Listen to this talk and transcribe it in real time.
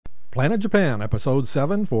Planet Japan, Episode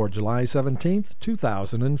 7 for July 17th,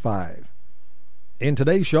 2005. In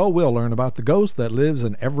today's show, we'll learn about the ghost that lives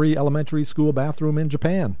in every elementary school bathroom in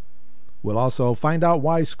Japan. We'll also find out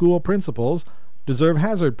why school principals deserve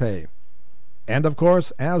hazard pay. And of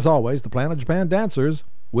course, as always, the Planet Japan dancers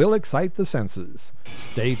will excite the senses.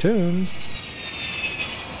 Stay tuned.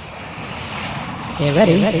 Get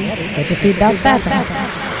ready. Get your seatbelts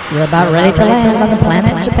fastened. You're about ready to land on the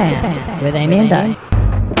Planet Japan with Amy and Doug.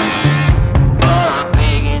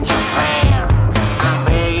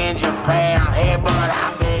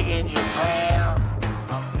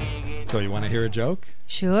 So you want to hear a joke?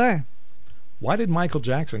 Sure. Why did Michael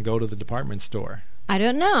Jackson go to the department store? I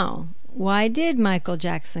don't know. Why did Michael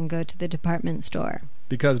Jackson go to the department store?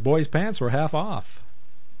 Because boys' pants were half off.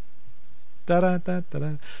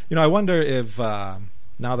 Da-da-da-da-da. You know, I wonder if, now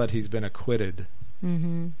that he's been acquitted,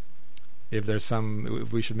 if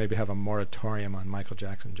we should maybe have a moratorium on Michael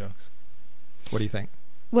Jackson jokes. What do you think?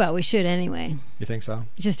 Well, we should anyway. You think so?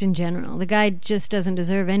 Just in general. The guy just doesn't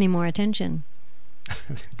deserve any more attention.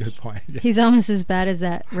 Good point. Yeah. He's almost as bad as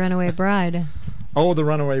that runaway bride. Oh, the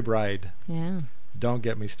runaway bride. Yeah. Don't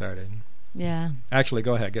get me started. Yeah. Actually,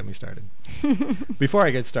 go ahead, get me started. Before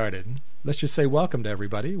I get started, let's just say welcome to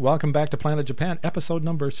everybody. Welcome back to Planet Japan, episode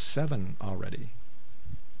number 7 already.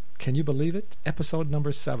 Can you believe it? Episode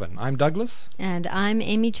number 7. I'm Douglas. And I'm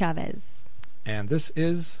Amy Chavez. And this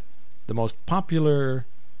is the most popular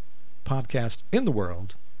podcast in the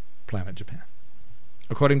world, Planet Japan.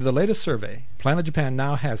 According to the latest survey, Planet Japan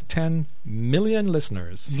now has 10 million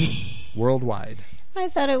listeners worldwide. I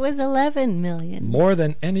thought it was 11 million. More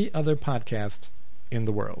than any other podcast in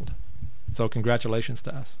the world. So congratulations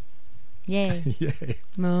to us. Yay. Yay.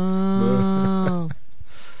 Moo.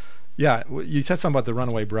 Yeah, you said something about the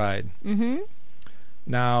runaway bride. Mm-hmm.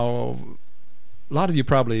 Now, a lot of you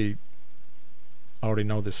probably already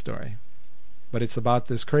know this story, but it's about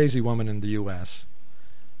this crazy woman in the U.S.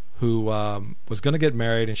 who was going to get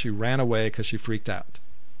married, and she ran away because she freaked out.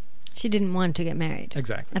 She didn't want to get married.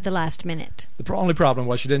 Exactly. At the last minute. The only problem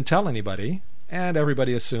was she didn't tell anybody, and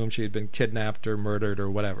everybody assumed she had been kidnapped or murdered or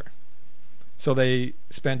whatever. So they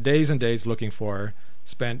spent days and days looking for her,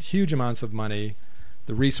 spent huge amounts of money,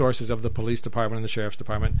 the resources of the police department and the sheriff's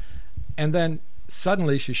department, and then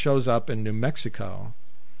suddenly she shows up in New Mexico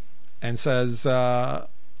and says, I've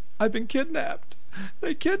been kidnapped.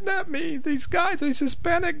 They kidnapped me. These guys, these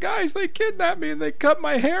Hispanic guys, they kidnapped me and they cut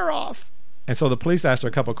my hair off. And so the police asked her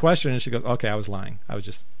a couple of questions, and she goes, okay, I was lying.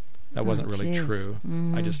 That wasn't really true.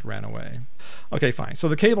 Mm-hmm. I just ran away. Okay, fine. So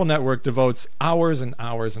the cable network devotes hours and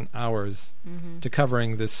hours and hours to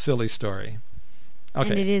covering this silly story. Okay.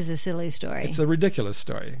 And it is a silly story. It's a ridiculous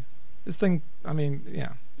story. This thing, I mean,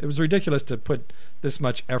 yeah, it was ridiculous to put this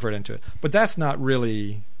much effort into it. But that's not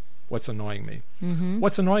really what's annoying me. Mm-hmm.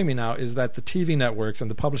 What's annoying me now is that the TV networks and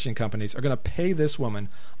the publishing companies are going to pay this woman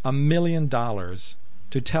 $1 million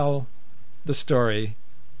to tell the story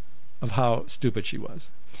of how stupid she was.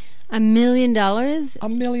 $1 million?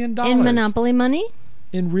 $1 million. In Monopoly money?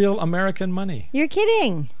 In real American money. You're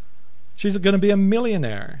kidding. She's going to be a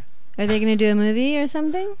millionaire. Are they going to do a movie or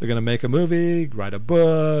something? They're going to make a movie, write a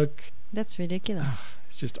book. That's ridiculous.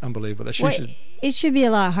 It's just unbelievable. It should be a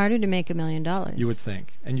lot harder to make $1 million. You would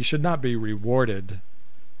think. And you should not be rewarded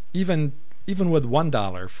even with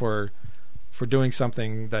 $1 for doing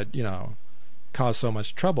something that, caused so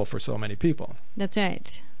much trouble for so many people. That's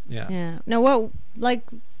right. Yeah. Now,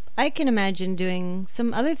 I can imagine doing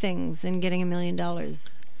some other things and getting $1 million.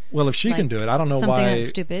 Well, if she can do it, I don't know that's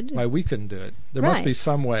stupid. why we couldn't do it. There must be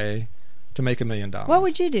some way to make $1 million. What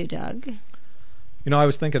would you do, Doug? I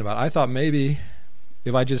was thinking about it. I thought maybe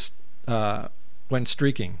if I just went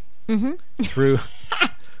streaking through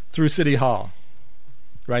City Hall,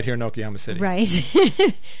 right here in Okayama City. Right.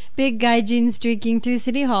 Big gaijin streaking through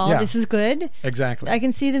City Hall. Yeah. This is good. Exactly. I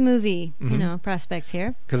can see the movie, prospects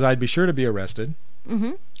here. Because I'd be sure to be arrested,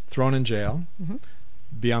 thrown in jail,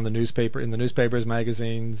 be on the newspapers,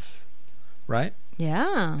 magazines, right?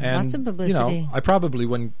 Yeah, and, lots of publicity. I probably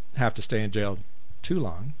wouldn't have to stay in jail too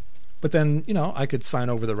long. But then, I could sign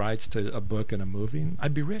over the rights to a book and a movie, and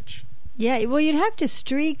I'd be rich. Yeah, well, you'd have to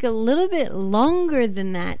streak a little bit longer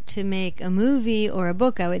than that to make a movie or a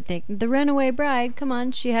book, I would think. The Runaway Bride, come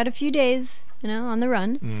on, she had a few days, on the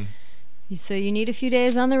run. So you need a few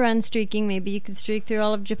days on the run streaking. Maybe you could streak through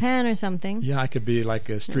all of Japan or something. Yeah, I could be like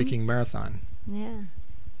a streaking marathon. Yeah.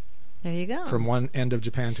 There you go. From one end of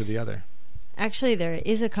Japan to the other. Actually, there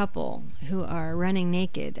is a couple who are running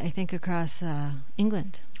naked, I think, across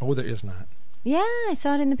England. Oh, there is not. Yeah, I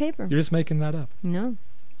saw it in the paper. You're just making that up. No.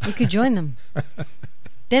 You could join them.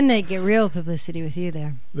 Then they get real publicity with you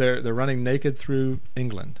there. They're running naked through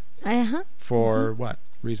England. Uh-huh. For what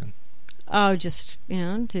reason? Oh, just,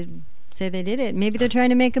 to say they did it. Maybe they're trying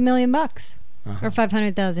to make $1 million Uh-huh. or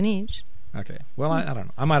 500,000 each. Okay. Well, I don't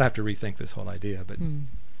know. I might have to rethink this whole idea,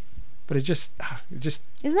 but it just Isn't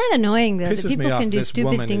that annoying, though, that pisses me people off. can do This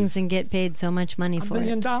stupid woman things is and get paid so much money $1 for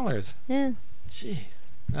million. it? Yeah. Gee.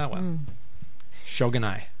 Oh, well.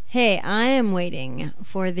 Shogunai. Hey, I am waiting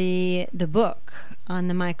for the book on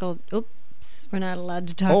the Michael... Oops, we're not allowed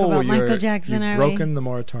to talk about Michael Jackson, you've are we? broken the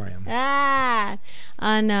moratorium.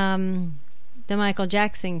 On the Michael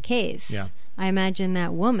Jackson case. Yeah. I imagine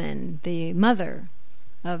that woman, the mother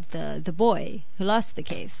of the boy who lost the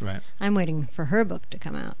case. Right. I'm waiting for her book to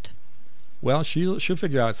come out. Well, she'll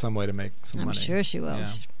figure out some way to make some I'm money. sure she will. Yeah.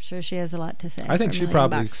 Sure she has a lot to say. I think for she $1 million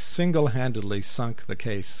probably bucks. single-handedly sunk the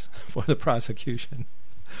case for the prosecution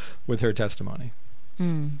with her testimony.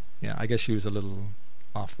 Yeah, I guess she was a little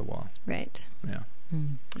off the wall. Right. Yeah.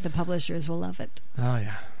 The publishers will love it. Oh,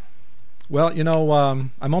 yeah. Well,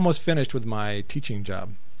 I'm almost finished with my teaching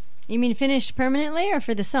job. You mean finished permanently or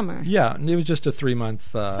for the summer? Yeah, it was just a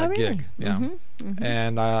 3-month Really? gig. Yeah.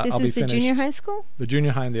 And This I'll be is the finished. junior high school? The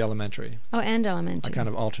junior high and the elementary. Oh, and I elementary. kind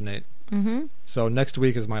of alternate. Mm-hmm. So next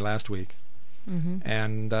week is my last week. Mm-hmm.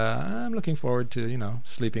 And I'm looking forward to,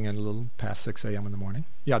 sleeping in a little past 6 a.m. in the morning.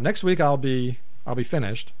 Yeah, next week I'll be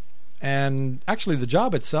finished. And actually the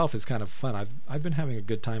job itself is kind of fun. I've been having a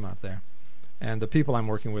good time out there. And the people I'm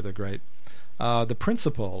working with are great. The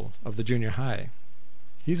principal of the junior high,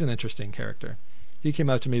 he's an interesting character. He came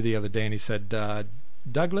up to me the other day and he said,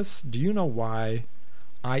 Douglas, do you know why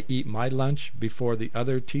I eat my lunch before the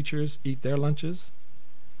other teachers eat their lunches?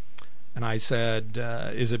 And I said,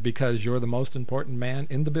 is it because you're the most important man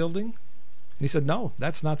in the building? And he said, no,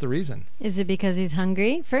 that's not the reason. Is it because he's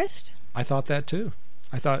hungry first? I thought that too.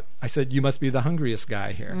 I said, you must be the hungriest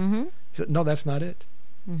guy here. Mm-hmm. He said, no, that's not it.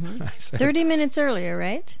 Mm-hmm. I said, 30 minutes earlier,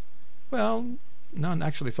 right? well, no,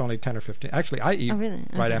 actually it's only 10 or 15. Actually, I eat Oh, really?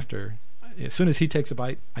 right Okay. after. As soon as he takes a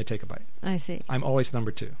bite, I take a bite. I see. I'm always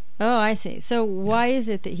number 2. Oh, I see. So why is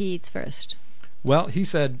it that he eats first? Well, he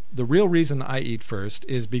said, the real reason I eat first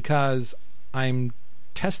is because I'm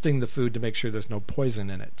testing the food to make sure there's no poison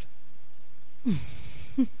in it.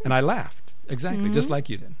 And I laughed, exactly, just like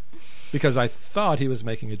you did, because I thought he was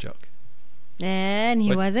making a joke. And he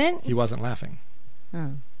But wasn't? He wasn't laughing.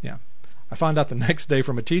 Oh. Yeah. I found out the next day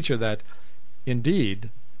from a teacher that, indeed,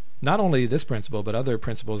 not only this principal, but other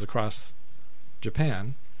principals across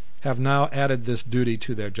Japan have now added this duty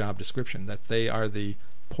to their job description, that they are the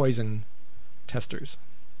poison testers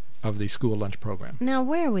of the school lunch program. Now,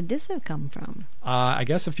 where would this have come from? I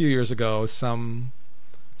guess a few years ago, some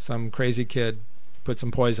crazy kid put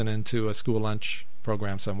some poison into a school lunch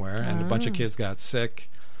program somewhere, and a bunch of kids got sick.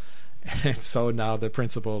 And so now the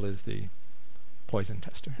principal is the poison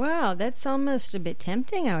tester. Wow, that's almost a bit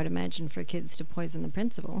tempting, I would imagine, for kids to poison the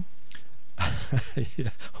principal. Yeah.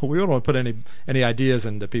 We don't want to put any ideas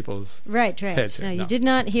into people's Right. heads No, here. you No. did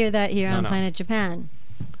not hear that here No, on no. Planet Japan.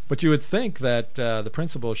 But you would think that the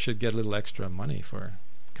principal should get a little extra money for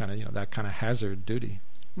kind of that kind of hazard duty.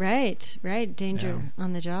 Right. Danger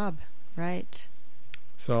on the job. Right.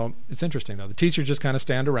 So it's interesting though. The teacher just kind of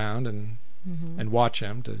stand around and watch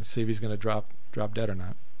him to see if he's going to drop dead or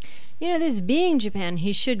not. This being Japan,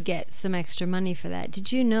 he should get some extra money for that.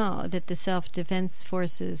 Did you know that the self-defense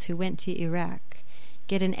forces who went to Iraq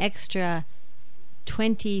get an extra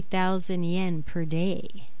 20,000 yen per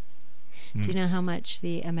day? Do you know how much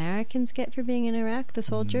the Americans get for being in Iraq, the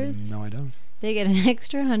soldiers? No, I don't. They get an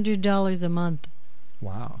extra $100 a month.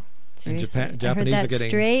 Wow. Seriously. And I heard Japanese that are getting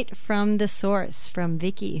straight from the source, from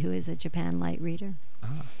Vicky, who is a Japan light reader.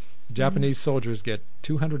 Japanese soldiers get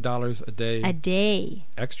 $200 a day A day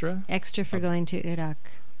extra. extra for going to Iraq.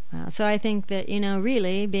 Wow. So I think that,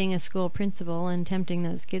 really, being a school principal and tempting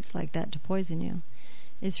those kids like that to poison you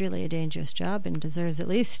is really a dangerous job and deserves at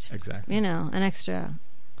least, Exactly. an extra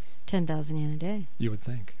 10,000 yen a day. You would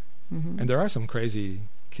think. Mm-hmm. And there are some crazy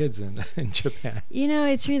kids in Japan.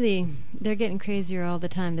 It's really, they're getting crazier all the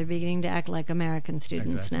time. They're beginning to act like American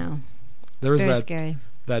students Exactly. now. There was Very scary.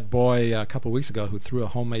 that boy a couple of weeks ago who threw a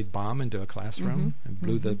homemade bomb into a classroom and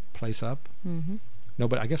blew the place up. Mm-hmm.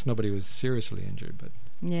 I guess nobody was seriously injured, but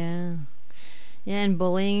Yeah, and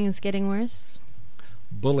bullying is getting worse.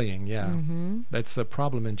 bullying, yeah. Mm-hmm. That's a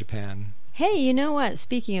problem in Japan. Hey, you know what?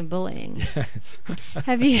 Speaking of bullying, Yes.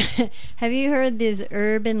 have you heard this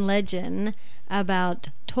urban legend about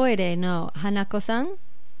Toire no Hanako-san?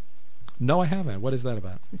 No, I haven't. What is that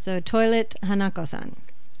about? So, Toilet Hanako-san.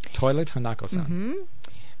 Toilet Hanako-san. Mm-hmm.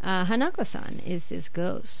 Hanako-san is this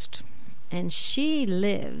ghost and she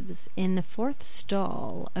lives in the fourth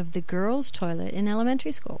stall of the girls' toilet in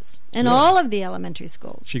elementary schools. And Really? all of the elementary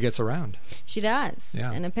schools. She gets around. She does.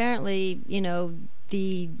 Yeah. And apparently,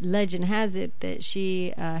 the legend has it that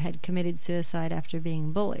she had committed suicide after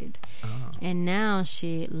being bullied. Ah. And now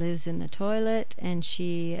she lives in the toilet and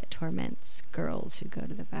she torments girls who go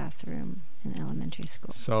to the bathroom in elementary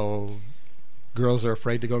school. So girls are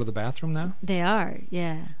afraid to go to the bathroom now? They are,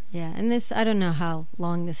 yeah. And this, I don't know how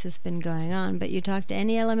long this has been going on, but you talk to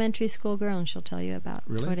any elementary school girl and she'll tell you about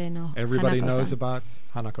Really? Toire no Everybody Hanako-san. knows about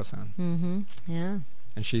Hanako-san. Mm-hmm, yeah,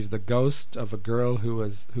 And she's the ghost of a girl who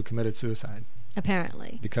committed suicide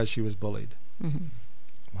apparently. because she was bullied. Mm-hmm.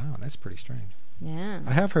 Wow, that's pretty strange. Yeah.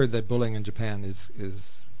 I have heard that bullying in Japan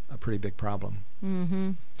is a pretty big problem.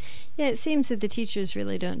 Mm-hmm. Yeah, it seems that the teachers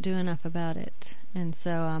really don't do enough about it. And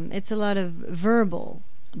so it's a lot of verbal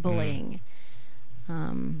bullying.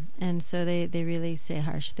 And so they really say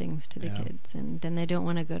harsh things to the Yeah. kids. And then they don't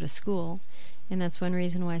want to go to school. And that's one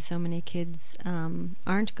reason why so many kids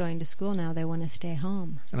aren't going to school now. They want to stay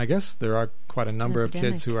home. And I guess there are quite a It's an number of kids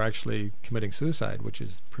epidemic. who are actually committing suicide, which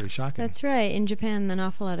is pretty shocking. That's right. In Japan, an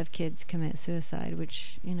awful lot of kids commit suicide,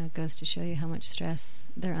 which, goes to show you how much stress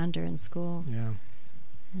they're under in school. Yeah.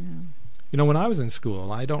 Yeah. When I was in school,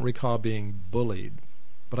 I don't recall being bullied,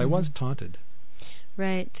 but I was taunted.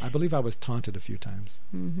 Right. I believe I was taunted a few times.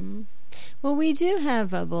 Mm-hmm. Well, we do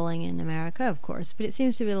have bullying in America, of course, but it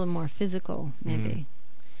seems to be a little more physical, maybe.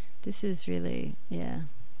 This is really,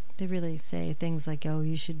 they really say things like, oh,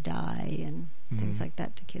 you should die, and things like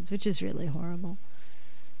that to kids, which is really horrible.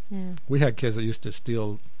 Yeah. We had kids that used to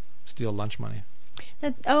steal lunch money.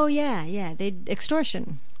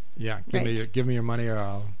 Extortion. Yeah, Right. give me your money or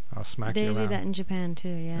I'll smack They you around. do that in Japan, too,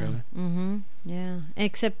 yeah. Really? Mm-hmm, yeah.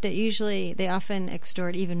 Except that usually they often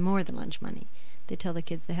extort even more than lunch money. They tell the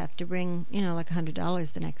kids they have to bring, like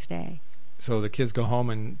 $100 the next day. So the kids go home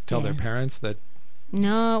and tell their Yeah. parents that.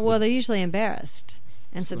 No, well, they're usually embarrassed.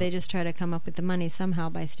 And so So- they just try to come up with the money somehow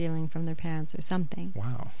by stealing from their parents or something.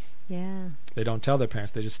 Wow. Yeah. They don't tell their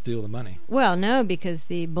parents, they just steal the money. Well, no, because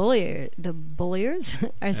the bulliers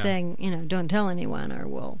are Yeah. saying, don't tell anyone or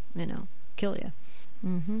we'll, kill you.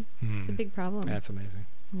 Mm-hmm. It's a big problem. That's amazing.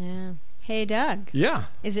 Yeah. Hey, Doug. Yeah.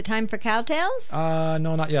 Is it time for Cowtails?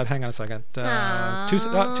 No, not yet. Hang on a second.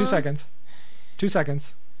 2 seconds. 2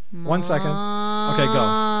 seconds. 1 second. Okay,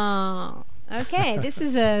 go. Okay, this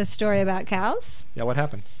is a story about cows. Yeah, what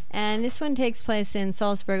happened? And this one takes place in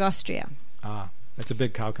Salzburg, Austria. It's a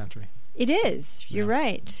big cow country. It is. You're Yeah.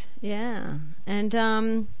 right. Yeah.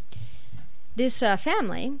 And this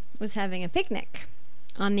family was having a picnic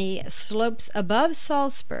on the slopes above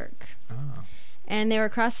Salzburg. And they were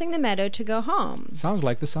crossing the meadow to go home. Sounds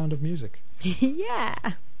like The Sound of Music. Yeah.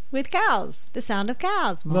 With cows. The sound of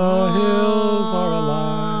cows. The hills are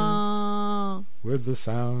alive with the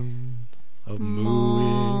sound of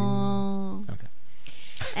mooing. Okay.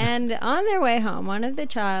 And on their way home, one of the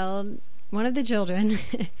children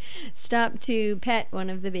stopped to pet one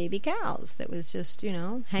of the baby cows that was just,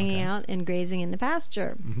 hanging Okay. out and grazing in the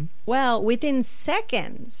pasture. Mm-hmm. Well, within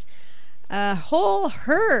seconds, a whole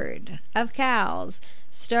herd of cows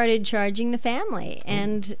started charging the family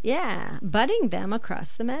and, butting them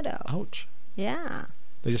across the meadow. Ouch. Yeah,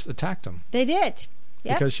 They just attacked him they did.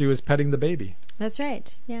 Yep, because she was petting the baby. that's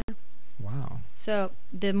right. Yeah. Wow. So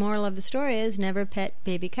the moral of the story is never pet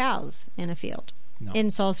baby cows in a field No. in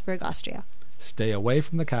Salzburg, Austria. Stay away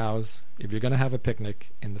from the cows if you're going to have a picnic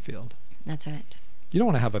in the field. That's right. You don't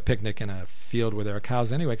want to have a picnic in a field where there are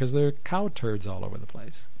cows anyway because there are cow turds all over the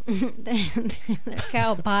place. They're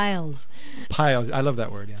cow piles. Piles. I love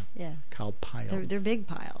that word, yeah. Yeah. Cow piles. They're big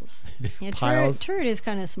piles. Yeah, Piles? turd is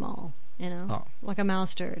kind of small, Oh. like a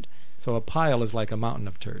mouse turd. So a pile is like a mountain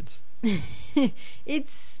of turds.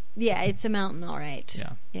 It's a mountain, all right.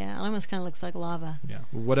 Yeah. Yeah, it almost kind of looks like lava. Yeah.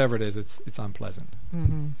 Whatever it is, it's unpleasant.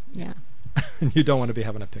 Mm-hmm. Yeah. You don't want to be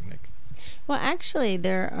having a picnic. Well, actually,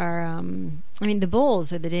 there are. The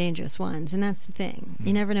bulls are the dangerous ones, and that's the thing.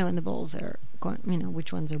 You never know when the bulls are going.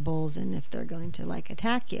 Which ones are bulls, and if they're going to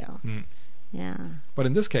attack you. Mm. Yeah. But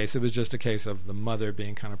in this case, it was just a case of the mother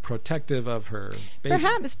being kind of protective of her baby.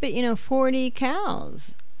 Perhaps, but 40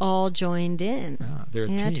 cows all joined in. They're a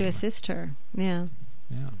team. To assist her. Yeah.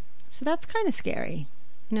 Yeah, So that's kind of scary.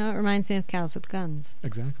 It reminds me of cows with guns.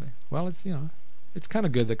 exactly. Well, it's kind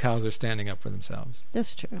of good that cows are standing up for themselves.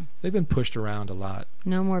 That's true. They've been pushed around a lot.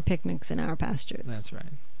 No more picnics in our pastures. That's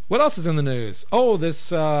right. What else is in the news? Oh, this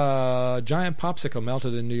giant popsicle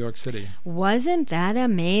melted in New York City. Wasn't that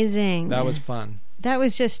amazing? That was fun. That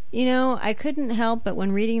was just, I couldn't help but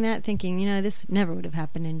when reading that thinking, this never would have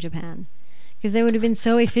happened in Japan. Because they would have been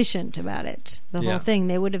so efficient about it, the Yeah. whole thing.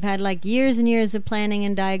 They would have had like years and years of planning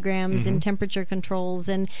and diagrams and Mhm. temperature controls,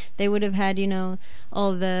 and they would have had,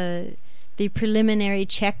 all the preliminary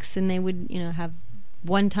checks, and they would, have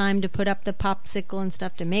one time to put up the popsicle and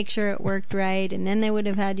stuff to make sure it worked right, and then they would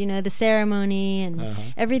have had, the ceremony, and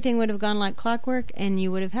everything would have gone like clockwork, and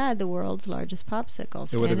you would have had the world's largest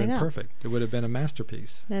popsicle It would have standing been up. perfect. It would have been a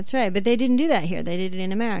masterpiece. That's right, but they didn't do that here. They did it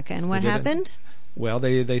in America, and what They did it. happened? Well,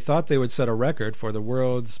 they thought they would set a record for the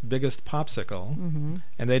world's biggest popsicle, Mm-hmm.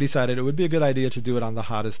 and they decided it would be a good idea to do it on the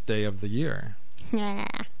hottest day of the year.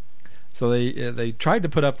 So they tried to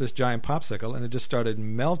put up this giant popsicle, and it just started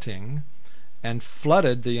melting and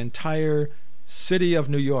flooded the entire city of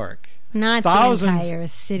New York. Not Thousands- the entire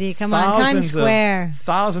city. Come on, Times Thousands Square.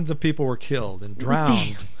 Thousands of people were killed and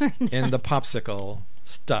drowned in the popsicle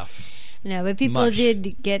stuff. No, but people mush.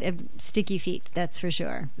 did get sticky feet. That's for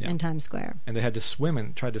sure. Yeah. In Times Square. And they had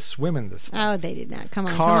to tried to swim in this stuff. Oh, they did not. Come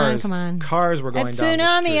on, Cars, come on. Cars were A going down the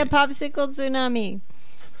tsunami, a street. popsicle tsunami.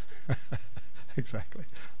 Exactly.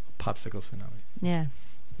 A popsicle tsunami. Yeah.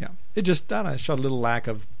 Yeah. It just, I don't know, it showed a little lack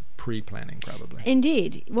of pre-planning, probably.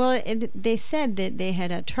 Indeed. Well, they said that they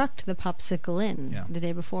had trucked the popsicle in Yeah. the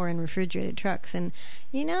day before in refrigerated trucks. And,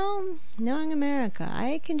 knowing America,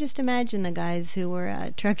 I can just imagine the guys who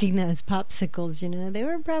were trucking those popsicles, they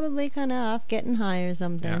were probably kind of off getting high or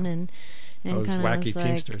something. Yeah. And Those kind of wacky like,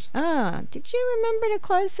 Teamsters. Did you remember to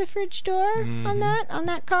close the fridge door on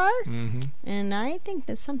that car? Mm-hmm. And I think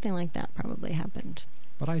that something like that probably happened.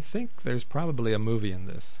 But I think there's probably a movie in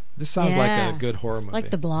this. This sounds like Yeah. a good horror movie.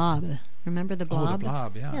 Like The Blob. Remember The Blob? Oh, The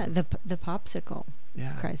Blob, yeah. Yeah, the popsicle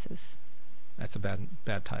Yeah. crisis. That's a bad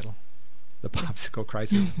title. The Popsicle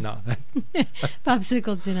Crisis. No.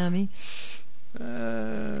 Popsicle tsunami.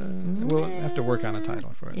 We'll have to work on a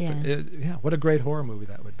title for it. Yeah. But what a great horror movie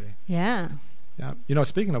that would be. Yeah. Yeah.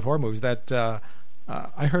 Speaking of horror movies, that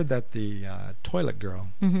I heard that the Toilet Girl,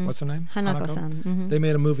 Mhm. what's her name? Hanako-san. Mhm. They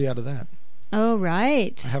made a movie out of that. Oh,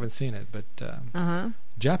 right. I haven't seen it, but Uh-huh.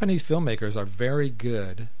 Japanese filmmakers are very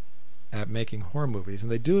good at making horror movies,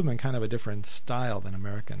 and they do them in kind of a different style than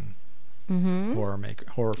American Mm-hmm. horror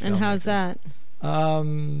filmmakers. And how's that?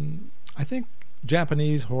 I think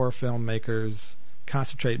Japanese horror filmmakers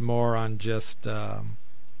concentrate more on just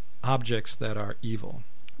objects that are evil.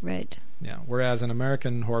 Right. Yeah. Whereas in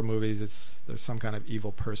American horror movies, there's some kind of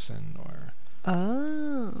evil person or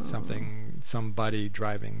Oh. somebody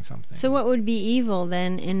driving something. So what would be evil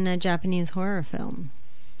then in a Japanese horror film?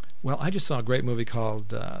 Well, I just saw a great movie called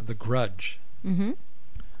The Grudge. Mm-hmm.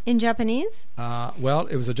 In Japanese? Well,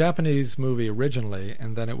 it was a Japanese movie originally,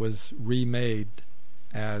 and then it was remade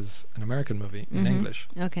as an American movie in English.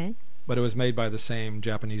 Okay. But it was made by the same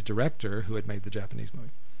Japanese director who had made the Japanese movie.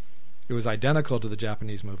 It was identical to the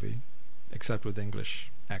Japanese movie, except with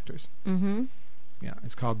English actors. Mm-hmm. Yeah,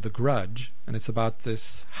 it's called The Grudge, and it's about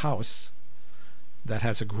this house that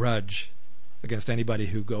has a grudge against anybody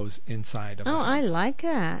who goes inside of the Oh, house. I like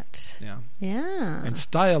that. Yeah. Yeah. And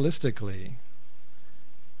stylistically,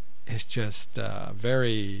 it's just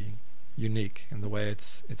very unique in the way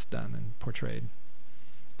it's done and portrayed.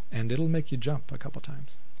 And it'll make you jump a couple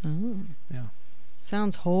times. Oh. Yeah.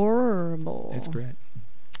 Sounds horrible. It's great.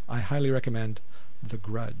 I highly recommend The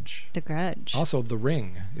Grudge. The Grudge. Also, The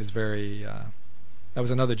Ring is very... that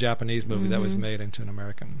was another Japanese movie that was made into an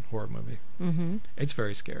American horror movie. Mm-hmm. It's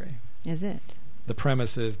very scary. Is it? The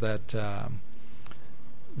premise is that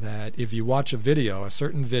that if you watch a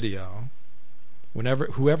certain video,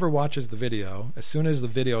 whoever watches the video, as soon as the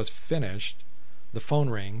video is finished, the phone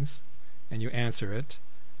rings, and you answer it,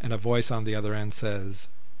 and a voice on the other end says,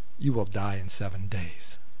 "You will die in 7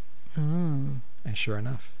 days." Oh. And sure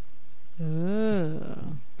enough.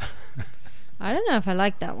 Oh. I don't know if I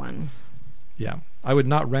like that one. Yeah. I would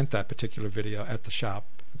not rent that particular video at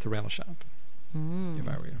the rental shop, if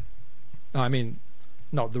I were you. No, I mean,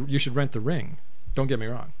 you should rent The Ring. Don't get me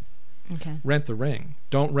wrong. Okay. Rent The Ring.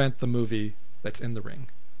 Don't rent the movie that's in The Ring.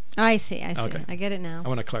 I see. Okay. I get it now. I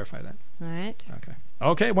want to clarify that. All right. Okay.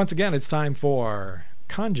 Okay, once again, it's time for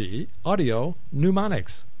Kanji Audio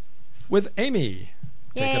Mnemonics with Amy.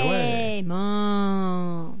 Take it away. Yay,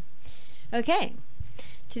 Mo. Okay.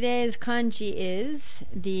 Today's kanji is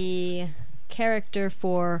the character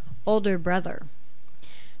for older brother.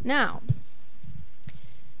 Now,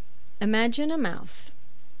 imagine a mouth.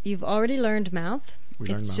 You've already learned mouth. We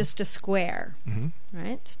learned It's mouth. just a square, Mm-hmm.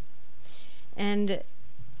 right? And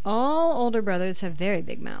all older brothers have very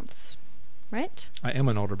big mouths, right? I am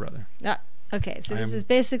an older brother. Okay, so I this am- is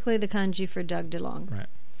basically the kanji for Doug DeLong. Right.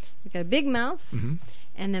 You've got a big mouth, Mm-hmm.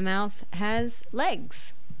 and the mouth has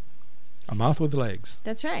legs. A mouth with legs.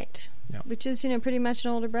 That's right. Yep. Which is, pretty much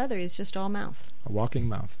an older brother. He's just all mouth. A walking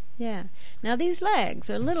mouth. Yeah. Now these legs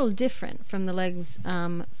are a little different from the legs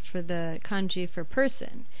for the kanji for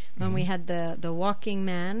person. When we had the walking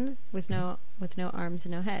man with no arms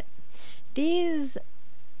and no head. These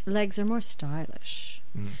legs are more stylish,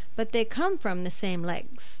 but they come from the same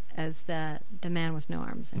legs as the man with no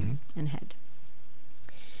arms and head.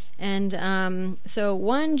 And so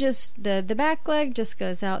one just the back leg just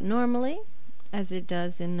goes out normally, as it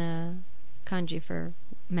does in the kanji for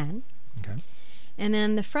men. Okay. And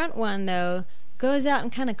then the front one, though, goes out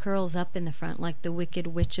and kind of curls up in the front, like the Wicked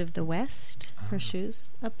Witch of the West. Her shoes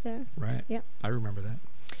up there. Right. Yep. I remember that.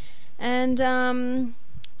 And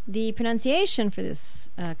the pronunciation for this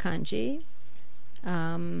kanji,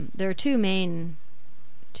 there are two main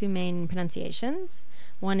pronunciations.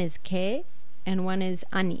 One is ke, and one is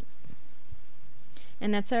ani.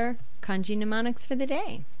 And that's our kanji mnemonics for the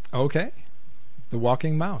day. Okay. The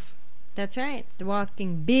walking mouth. That's right. The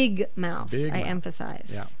walking big mouth. Big I mouth.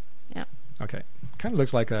 emphasize. Yeah. Yeah. Okay. Kind of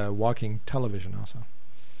looks like a walking television also.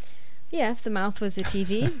 Yeah, if the mouth was a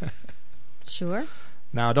TV. Sure.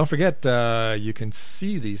 Now, don't forget, you can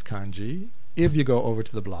see these kanji if you go over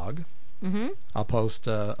to the blog. Mm-hmm. I'll post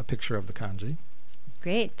a picture of the kanji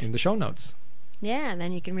Great. in the show notes. Yeah,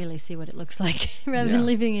 then you can really see what it looks like rather Yeah. than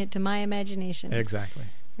leaving it to my imagination. Exactly.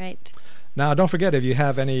 Right. Now, don't forget, if you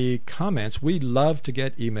have any comments, we love to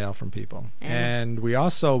get email from people. And we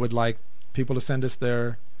also would like people to send us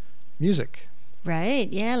their music. Right.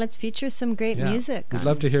 Yeah, let's feature some great Yeah. music. We'd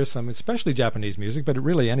love to hear some, especially Japanese music, but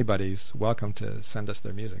really anybody's welcome to send us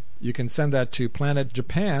their music. You can send that to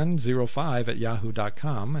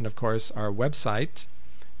planetjapan05@yahoo.com. And, of course, our website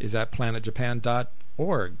is at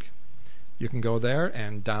planetjapan.org. You can go there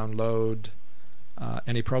and download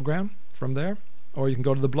any program from there, or you can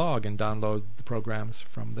go to the blog and download the programs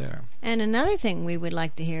from there. And another thing we would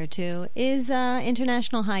like to hear, too, is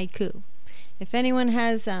international haiku. If anyone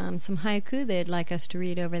has some haiku they'd like us to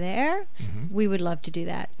read over the air, we would love to do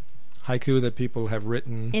that. Haiku that people have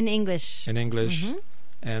written In English.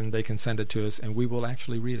 and they can send it to us, and we will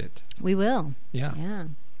actually read it. We will. Yeah. Yeah.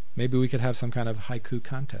 Maybe we could have some kind of haiku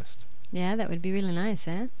contest. Yeah, that would be really nice,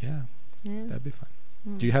 eh? Yeah, Yeah. that'd be fun.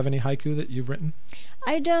 Do you have any haiku that you've written?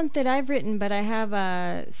 I don't that I've written, but I have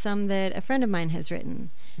some that a friend of mine has written.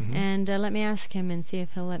 And let me ask him and see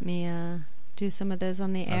if he'll let me do some of those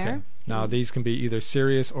on the air. Okay. Now, these can be either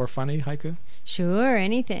serious or funny haiku? Sure,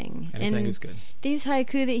 anything. Anything and is good. These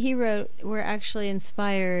haiku that he wrote were actually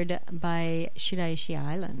inspired by Shiraishi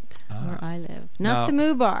Island, where I live. Not the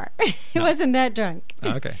Moo Bar. It wasn't that drunk.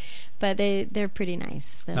 Okay. But they're pretty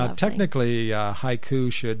nice. They're Now, lovely. technically,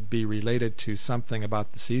 haiku should be related to something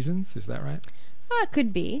about the seasons. Is that right? It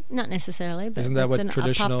could be. Not necessarily, but Isn't that that's what a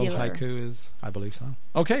traditional popular... haiku is? I believe so.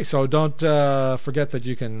 Okay, so don't forget that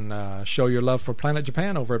you can show your love for Planet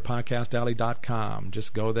Japan over at podcastalley.com.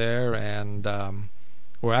 Just go there and,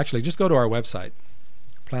 or actually just go to our website,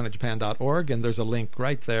 planetjapan.org, and there's a link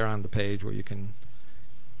right there on the page where you can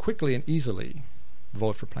quickly and easily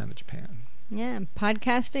vote for Planet Japan. Yeah,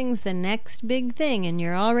 podcasting's the next big thing, and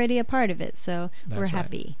you're already a part of it, so That's we're right.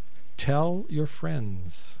 happy. Tell your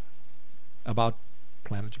friends about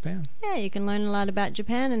Planet Japan. Yeah, you can learn a lot about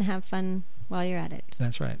Japan and have fun while you're at it.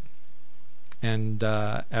 That's right. And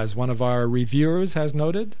as one of our reviewers has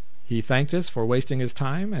noted, he thanked us for wasting his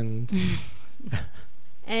time. And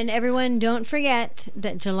And everyone, don't forget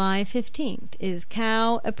that July 15th is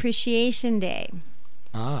Cow Appreciation Day.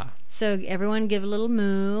 So everyone give a little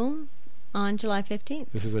moo on July 15th.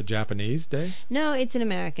 This is a Japanese day? No, it's an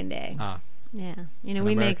American day. Yeah. You know, An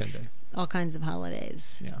we American make day. all kinds of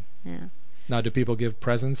holidays. Yeah. Yeah. Now, do people give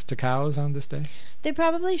presents to cows on this day? They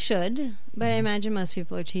probably should, but I imagine most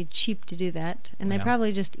people are too cheap to do that, and they Yeah.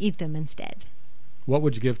 probably just eat them instead. What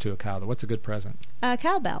would you give to a cow? What's a good present?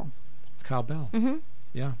 Cowbell. A cowbell. Mm-hmm.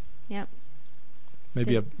 Yeah. Yep.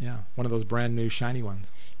 Maybe one of those brand new shiny ones.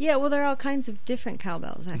 Yeah, well, there are all kinds of different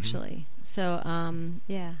cowbells, actually. So,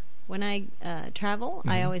 yeah. When I travel,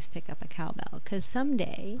 I always pick up a cowbell, because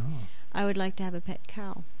someday I would like to have a pet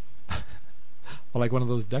cow. Well, like one of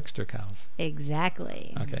those Dexter cows.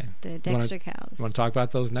 Exactly. Okay. The Dexter cows. You want to talk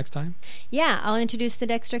about those next time? Yeah, I'll introduce the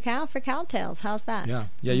Dexter cow for Cow Tales. How's that? Yeah.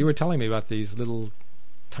 Yeah, you were telling me about these little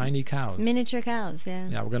tiny cows. Miniature cows, yeah.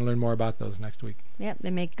 Yeah, we're going to learn more about those next week. Yep,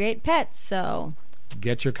 they make great pets, so...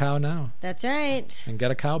 Get your cow now. That's right. And get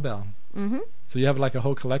a cowbell. Mm-hmm. So you have like a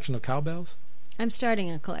whole collection of cowbells? I'm starting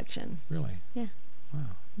a collection. Really? Yeah. Wow.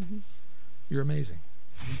 Mm-hmm. You're amazing.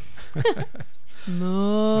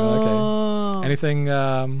 Moo. Okay. Anything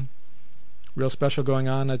real special going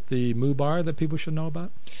on at the Moo Bar that people should know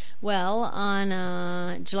about? Well,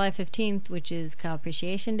 on July 15th, which is Cow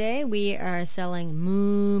Appreciation Day, we are selling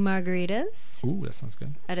Moo margaritas Ooh, that sounds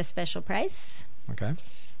good. at a special price. Okay.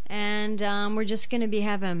 And we're just going to be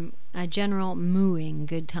having a general mooing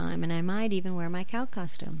good time, and I might even wear my cow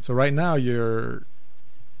costume. So right now you're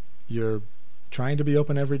trying to be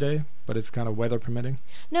open every day, but it's kind of weather permitting?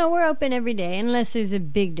 No, we're open every day unless there's a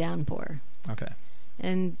big downpour. Okay.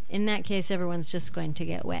 And in that case, everyone's just going to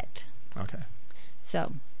get wet. Okay.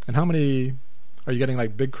 So, And how many, are you getting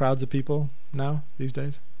like big crowds of people now these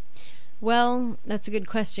days? well, that's a good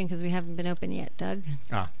question because we haven't been open yet, Doug.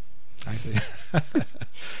 I see.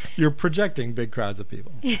 You're projecting big crowds of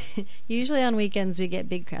people. Usually on weekends we get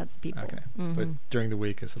big crowds of people. Okay. Mhm. But during the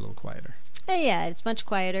week it's a little quieter. Yeah, it's much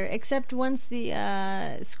quieter, except once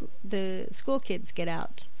the school kids get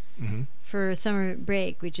out Mm-hmm. for summer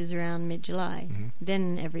break, which is around mid-July. Mm-hmm.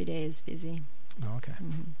 Then every day is busy. Oh, okay.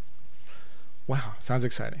 Mhm. Wow, sounds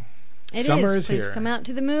exciting. It Summer is. is Please here. come out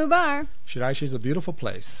to the Moo Bar. Shiraishi is a beautiful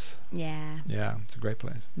place. Yeah. Yeah, it's a great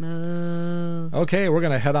place. Moo. Okay, we're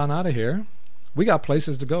going to head on out of here. We got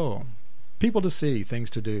places to go, people to see, things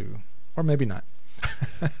to do, or maybe not.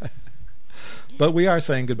 But we are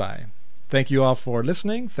saying goodbye. Thank you all for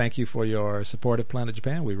listening. Thank you for your support of Planet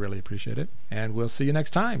Japan. We really appreciate it. And we'll see you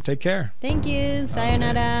next time. Take care. Thank you.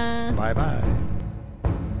 Sayonara. Bye-bye.